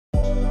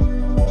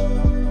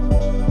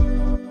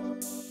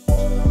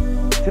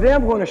Today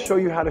I'm going to show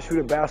you how to shoot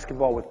a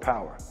basketball with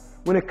power.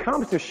 When it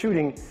comes to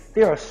shooting,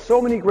 there are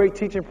so many great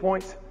teaching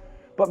points,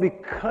 but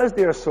because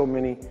there are so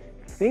many,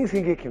 things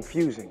can get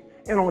confusing.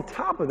 And on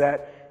top of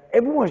that,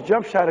 everyone's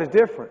jump shot is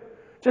different.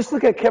 Just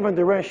look at Kevin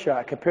Durant's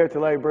shot compared to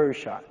Larry Bird's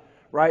shot,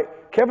 right?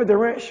 Kevin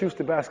Durant shoots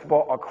the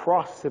basketball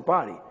across his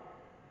body.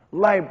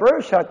 Larry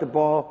Bird shot the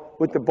ball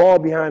with the ball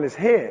behind his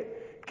head.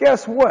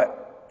 Guess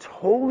what?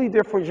 Totally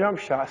different jump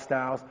shot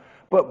styles,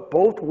 but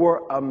both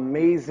were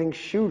amazing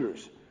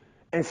shooters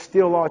and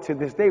still are to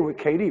this day with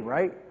KD,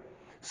 right?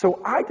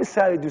 So I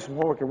decided to do some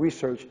homework and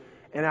research,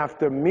 and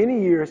after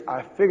many years,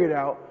 I figured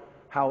out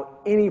how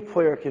any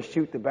player can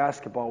shoot the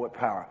basketball with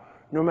power,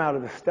 no matter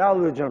the style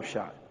of the jump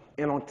shot.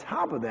 And on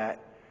top of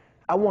that,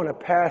 I want to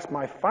pass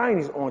my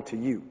findings on to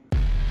you.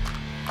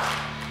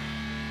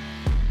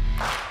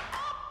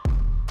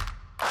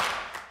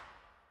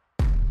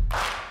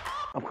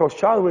 I'm Coach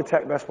Charlie with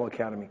AttackBball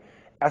Academy.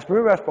 As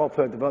Premier Basketball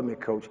Player Development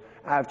Coach,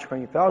 I have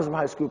trained thousands of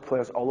high school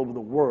players all over the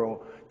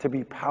world to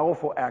be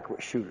powerful,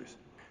 accurate shooters.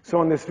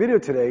 So in this video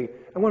today,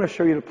 I'm going to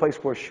show you the place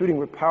where shooting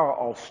with power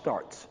all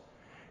starts.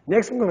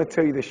 Next, I'm going to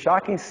tell you the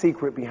shocking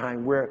secret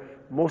behind where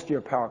most of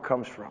your power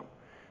comes from.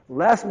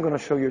 Last, I'm going to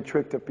show you a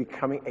trick to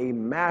becoming a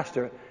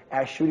master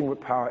at shooting with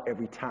power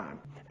every time.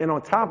 And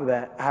on top of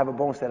that, I have a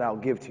bonus that I'll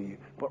give to you,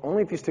 but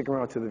only if you stick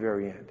around to the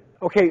very end.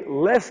 Okay,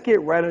 let's get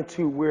right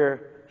into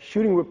where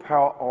shooting with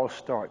power all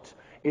starts.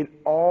 It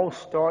all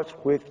starts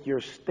with your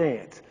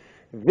stance.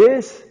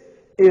 This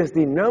is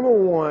the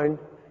 #1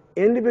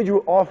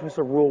 individual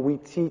offensive rule we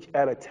teach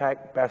at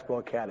AttackBball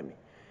Academy.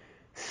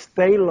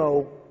 Stay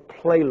low,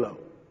 play low.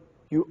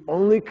 You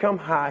only come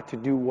high to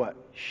do what?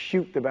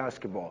 Shoot the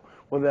basketball,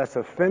 whether that's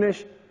a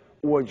finish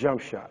or a jump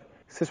shot.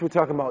 Since we're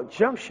talking about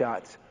jump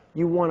shots,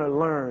 you want to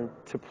learn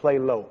to play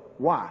low.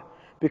 Why?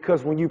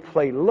 Because when you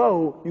play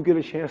low, you get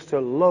a chance to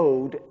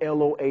load,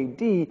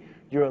 L-O-A-D,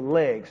 your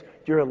legs.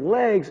 Your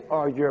legs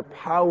are your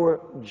power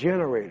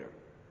generator.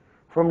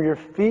 From your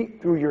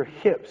feet through your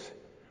hips,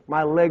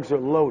 my legs are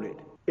loaded.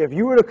 If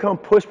you were to come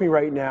push me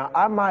right now,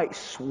 I might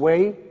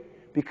sway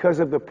because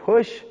of the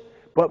push,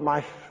 but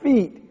my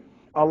feet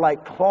are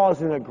like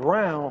claws in the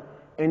ground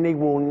and they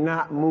will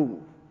not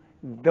move.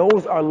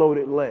 Those are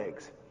loaded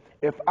legs.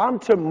 If I'm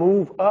to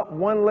move up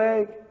one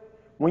leg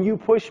when you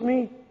push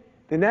me,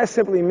 then that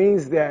simply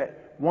means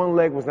that one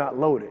leg was not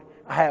loaded.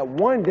 I had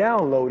one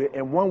down loaded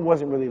and one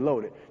wasn't really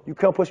loaded. You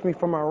come push me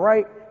from my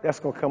right, that's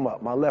going to come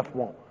up. My left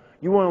won't.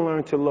 You want to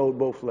learn to load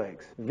both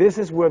legs. This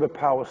is where the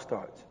power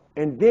starts.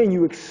 And then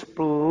you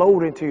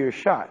explode into your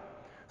shot.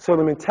 So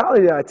the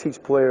mentality that I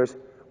teach players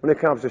when it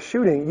comes to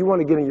shooting, you want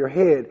to get in your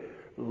head,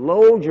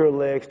 load your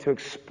legs to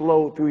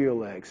explode through your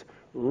legs.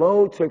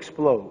 Load to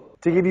explode.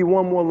 To give you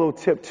one more little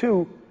tip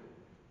too,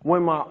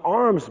 when my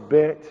arms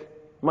bent,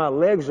 my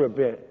legs are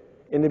bent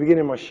in the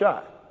beginning of my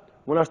shot.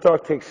 When I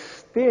start to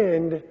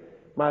extend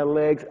my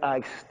legs, I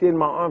extend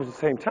my arms at the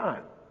same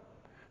time.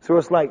 So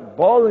it's like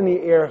ball in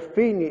the air,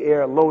 feet in the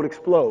air, load,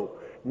 explode.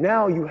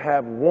 Now you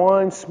have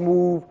one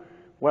smooth,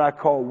 what I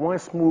call one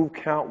smooth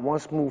count, one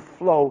smooth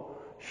flow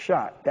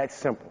shot. That's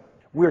simple.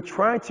 We're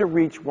trying to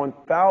reach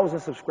 1,000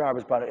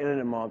 subscribers by the end of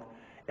the month,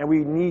 and we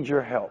need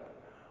your help.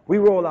 We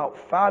roll out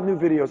 5 new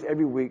videos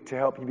every week to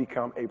help you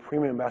become a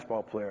premium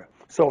basketball player.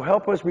 So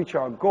help us reach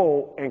our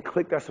goal and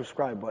click that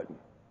subscribe button.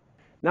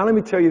 Now let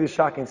me tell you the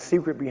shocking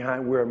secret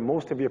behind where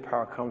most of your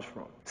power comes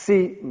from.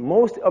 See,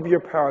 most of your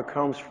power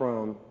comes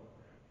from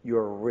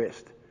your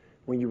wrist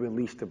when you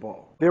release the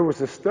ball. There was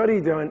a study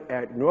done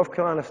at North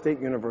Carolina State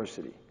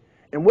University,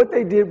 and what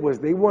they did was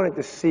they wanted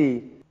to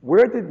see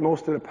where did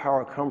most of the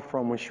power come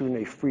from when shooting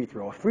a free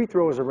throw. A free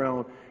throw is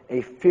around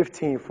a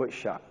 15-foot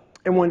shot.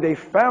 And what they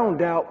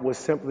found out was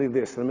simply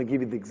this. Let me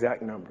give you the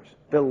exact numbers.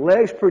 The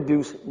legs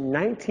produce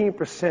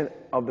 19%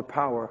 of the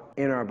power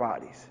in our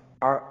bodies.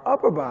 Our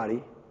upper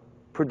body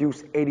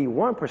produce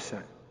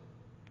 81%.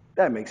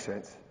 That makes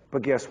sense.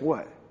 But guess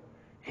what?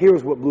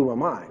 Here's what blew my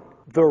mind.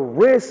 The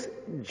wrist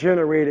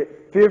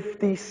generated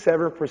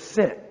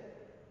 57%.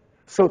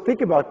 So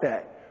think about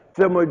that.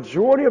 The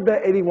majority of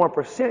that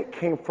 81%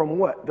 came from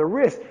what? The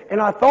wrist. And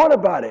I thought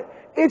about it.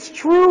 It's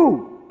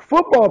true.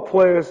 Football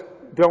players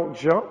don't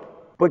jump,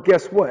 but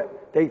guess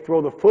what? They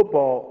throw the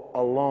football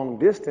a long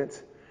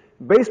distance.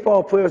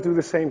 Baseball players do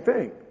the same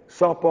thing.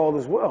 Softball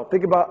as well.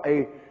 Think about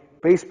a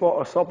baseball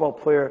or softball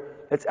player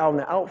that's out in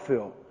the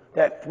outfield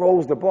that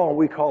throws the ball,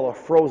 we call a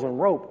frozen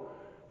rope,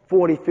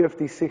 40,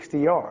 50, 60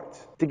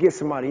 yards to get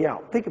somebody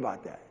out. Think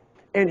about that.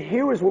 And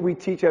here is what we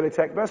teach at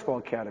AttackBball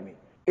Academy.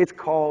 It's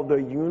called the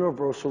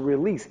universal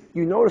release.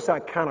 You notice I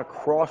kind of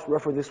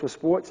cross-reference this with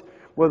sports,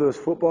 whether it's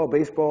football,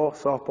 baseball,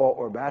 softball,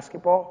 or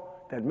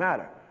basketball, doesn't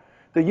matter.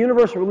 The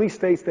universal release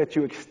states that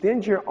you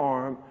extend your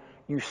arm,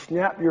 you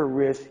snap your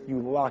wrist, you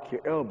lock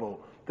your elbow.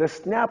 The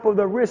snap of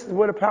the wrist is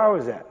where the power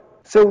is at.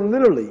 So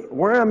literally,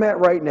 where I'm at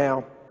right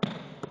now,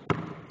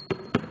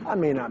 I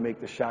may not make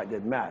the shot,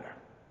 doesn't matter,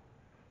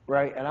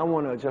 right? And I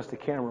want to adjust the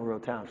camera in real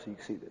time so you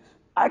can see this.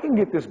 I can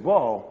get this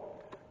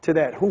ball to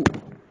that hoop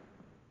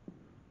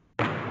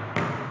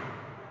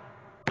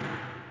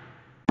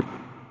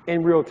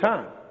in real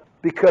time.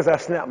 because I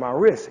snapped my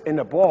wrist and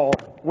the ball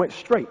went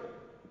straight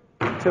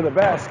to the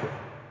basket.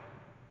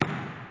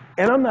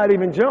 And I'm not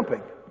even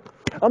jumping.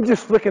 I'm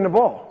just flicking the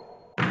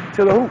ball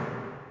to the hoop.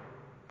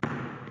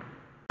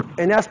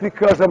 And that's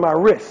because of my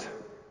wrist.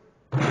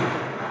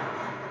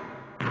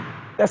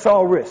 That's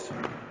all wrist.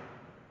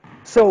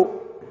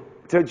 So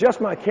to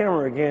adjust my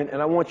camera again,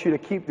 and I want you to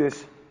keep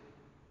this,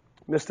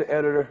 Mr.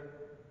 Editor,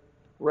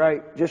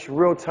 right? Just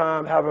real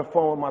time, having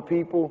fun with my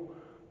people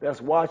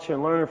that's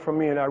watching, learning from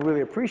me, and I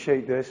really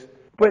appreciate this.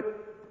 But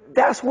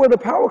that's where the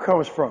power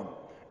comes from.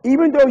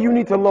 Even though you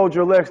need to load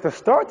your legs to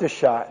start the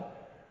shot,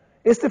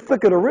 it's the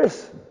flick of the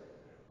wrist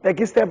that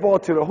gets that ball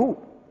to the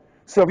hoop.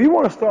 So if you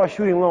want to start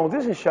shooting long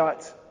distance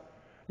shots,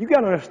 you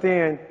got to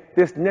understand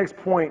this next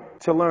point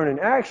to learn in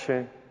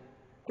action,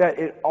 that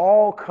it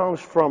all comes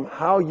from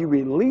how you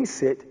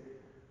release it,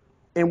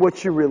 and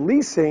what you're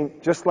releasing,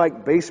 just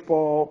like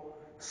baseball,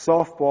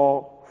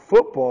 softball,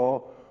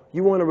 football,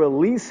 you want to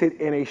release it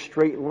in a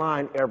straight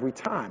line every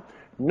time.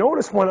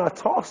 Notice when I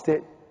tossed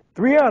it,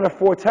 3 out of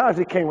 4 times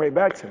it came right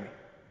back to me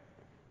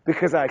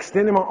because I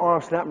extended my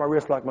arm, snapped my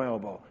wrist like my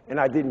elbow, and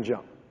I didn't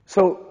jump.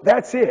 So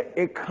that's it.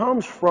 It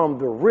comes from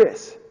the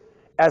wrist.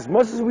 As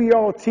much as we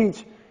all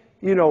teach,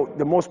 you know,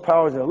 the most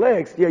power is in the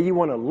legs, yeah, you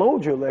want to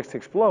load your legs to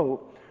explode,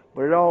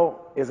 but it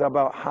all is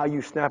about how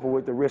you snap it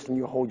with the wrist and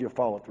you hold your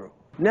follow through.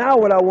 Now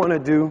what I want to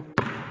do,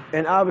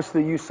 and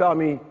obviously you saw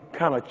me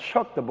kind of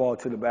chuck the ball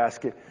to the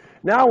basket.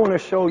 Now I want to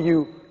show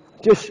you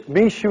just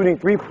me shooting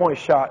 3-point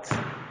shots,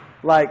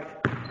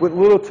 like with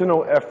little to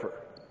no effort.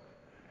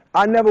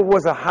 I never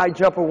was a high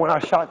jumper when I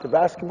shot the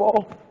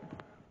basketball,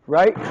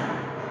 right?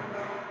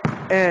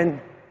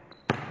 And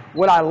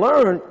what I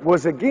learned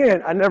was,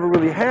 again, I never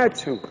really had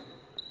to.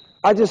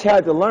 I just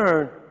had to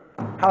learn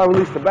how to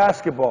release the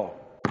basketball.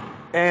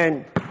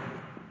 And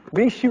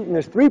me shooting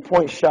this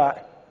 3-point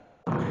shot,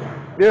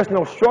 there's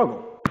no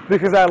struggle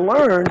because I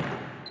learned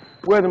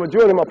where the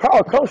majority of my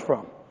power comes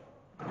from.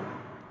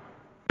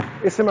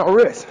 It's in my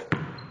wrist,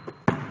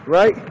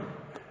 right?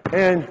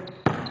 And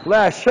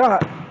last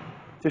shot,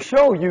 to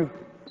show you,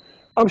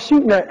 I'm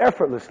shooting that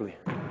effortlessly.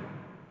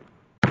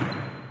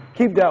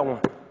 Keep that one,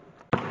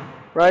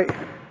 right?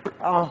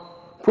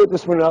 I'll put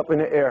this one up in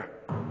the air,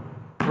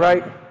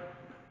 right?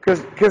 Because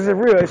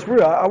it's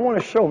real. I want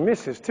to show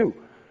misses too,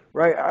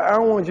 right? I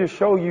don't want to just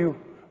show you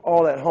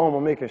all at home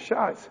I'm making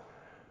shots,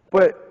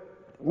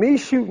 but me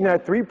shooting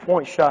that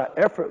 3-point shot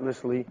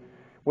effortlessly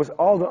was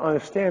all the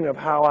understanding of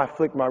how I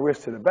flick my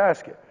wrist to the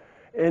basket.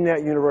 In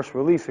that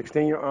universal release,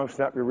 extend your arm,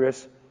 snap your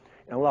wrist,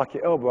 and lock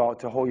your elbow out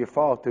to hold your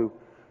follow through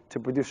to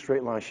produce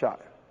straight line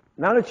shot.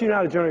 Now that you know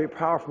how to generate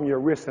power from your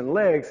wrists and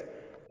legs,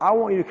 I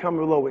want you to come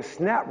below with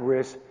snap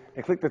wrist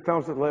and click the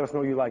thumbs up to let us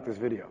know you like this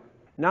video.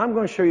 Now I'm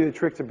going to show you the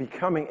trick to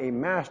becoming a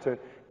master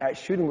at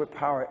shooting with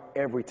power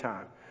every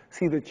time.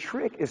 See, the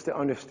trick is to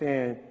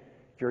understand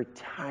your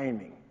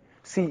timing.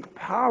 See,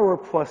 power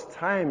plus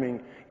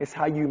timing is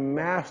how you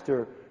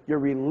master your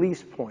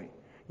release point.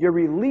 Your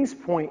release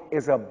point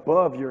is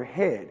above your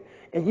head,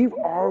 and you've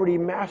already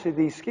mastered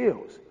these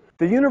skills.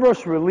 The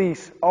universal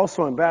release,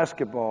 also in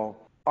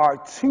basketball, are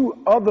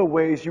 2 other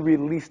ways you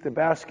release the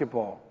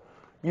basketball.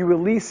 You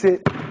release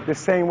it the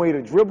same way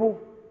to dribble,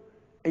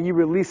 and you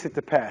release it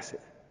to pass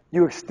it.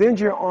 You extend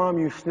your arm,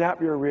 you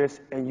snap your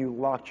wrist, and you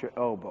lock your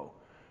elbow.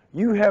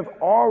 You have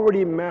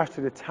already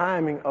mastered the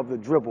timing of the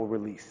dribble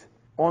release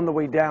on the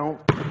way down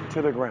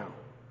to the ground.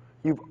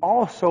 You've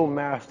also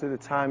mastered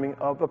the timing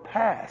of the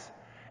pass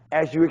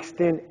as you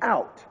extend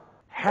out.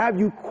 Have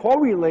you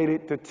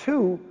correlated the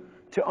 2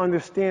 to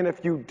understand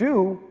if you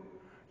do,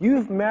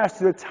 you've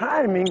mastered the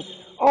timing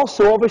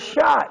also of a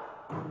shot.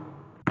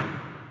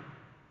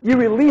 You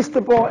release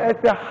the ball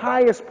at the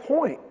highest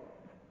point.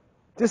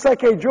 Just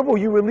like a dribble,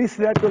 you release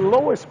it at the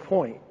lowest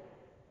point,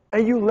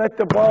 and you let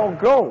the ball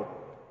go,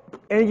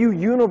 and you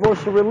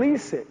universal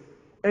release it,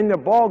 and the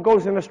ball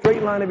goes in a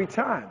straight line every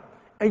time,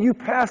 and you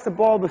pass the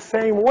ball the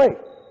same way,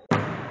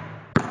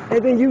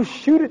 and then you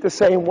shoot it the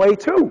same way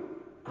too.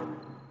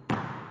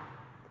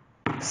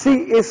 See,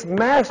 it's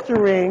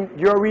mastering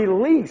your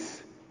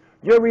release.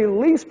 Your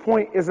release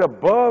point is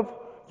above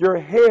your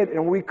head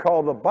in what we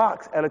call the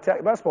box at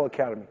AttackBball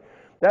Academy.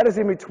 That is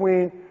in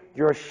between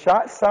your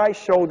shot side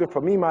shoulder,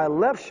 for me, my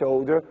left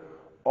shoulder,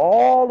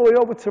 all the way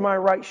over to my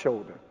right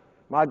shoulder,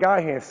 my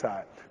guy hand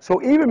side.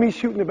 So even me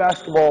shooting the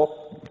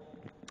basketball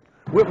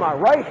with my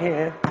right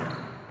hand,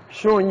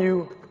 showing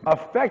you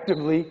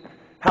effectively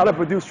how to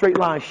produce straight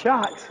line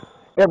shots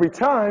every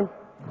time,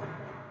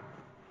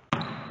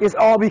 is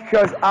all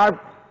because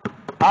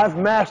I've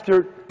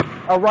mastered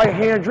a right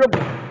hand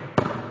dribble.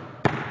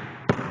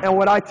 And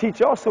what I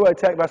teach also at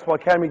AttackBball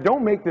Academy,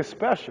 don't make this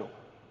special.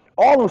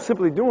 All I'm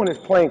simply doing is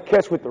playing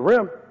catch with the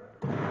rim.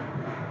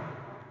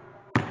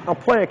 I'm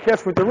playing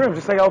catch with the rim,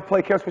 just like I would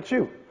play catch with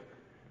you.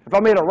 If I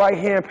made a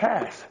right-hand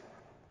pass,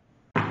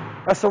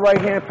 that's a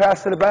right-hand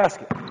pass to the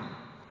basket,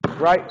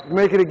 right?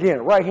 Make it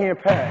again, right-hand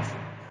pass.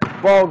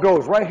 Ball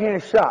goes,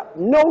 right-hand shot.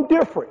 No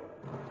different.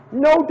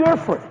 No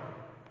different.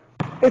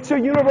 It's a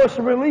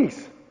universal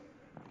release.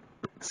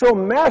 So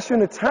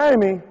mastering the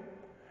timing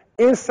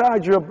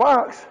inside your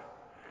box,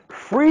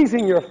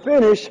 freezing your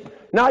finish,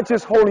 not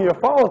just holding your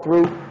follow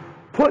through,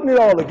 putting it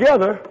all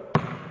together,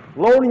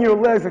 loading your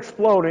legs,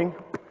 exploding,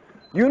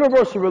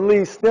 universal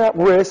release, snap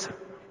wrist,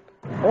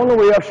 on the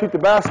way up, shoot the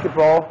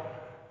basketball,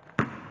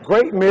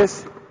 great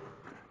miss,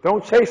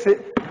 don't chase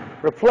it,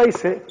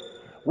 replace it,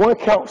 1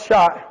 count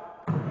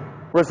shot,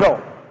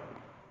 result,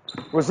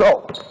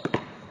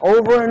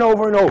 over and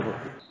over and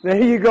over. Then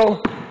here you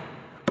go,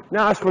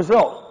 now it's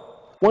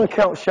result, 1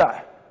 count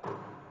shot.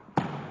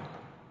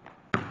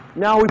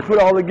 Now we put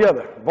it all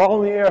together,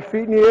 ball in the air,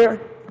 feet in the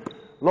air,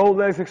 low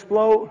legs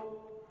explode,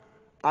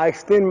 I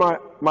extend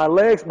my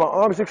legs, my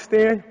arms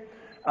extend,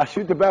 I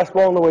shoot the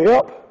basketball on the way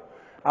up,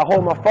 I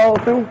hold my follow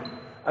through,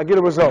 I get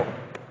a result,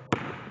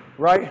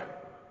 right?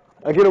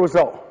 I get a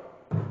result.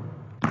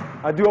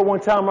 I do it one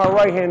time with my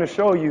right hand to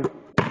show you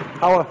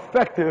how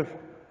effective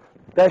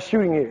that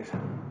shooting is,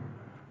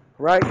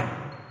 right?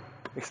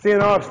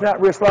 Extend arm, snap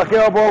wrist, lock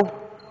elbow,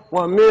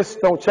 1 miss,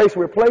 don't chase,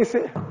 replace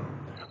it.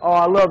 Oh,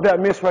 I love that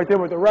miss right there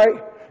with the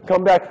right.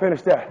 Come back,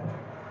 finish that.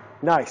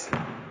 Nice.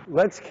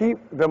 Let's keep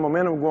the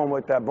momentum going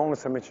with that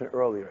bonus I mentioned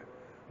earlier.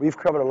 We've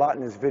covered a lot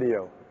in this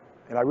video,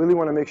 and I really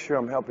want to make sure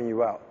I'm helping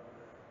you out.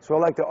 So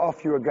I'd like to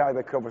offer you a guide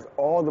that covers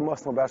all the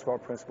must-know basketball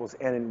principles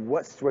and in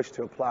what situation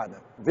to apply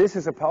them. This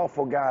is a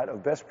powerful guide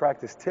of best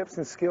practice tips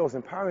and skills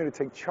empowering you to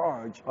take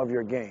charge of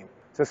your game.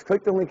 Just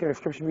click the link in the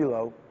description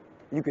below.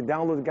 You can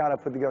download the guide I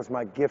put together as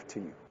my gift to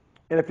you.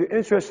 And if you're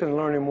interested in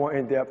learning more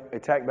in-depth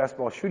attack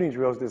basketball shooting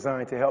drills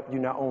designed to help you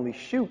not only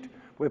shoot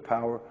with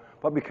power,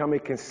 but become a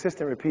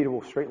consistent,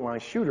 repeatable straight-line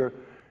shooter,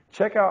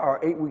 check out our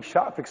 8-week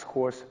shot fix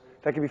course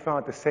that can be found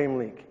at the same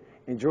link.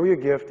 Enjoy your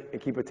gift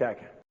and keep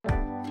attacking.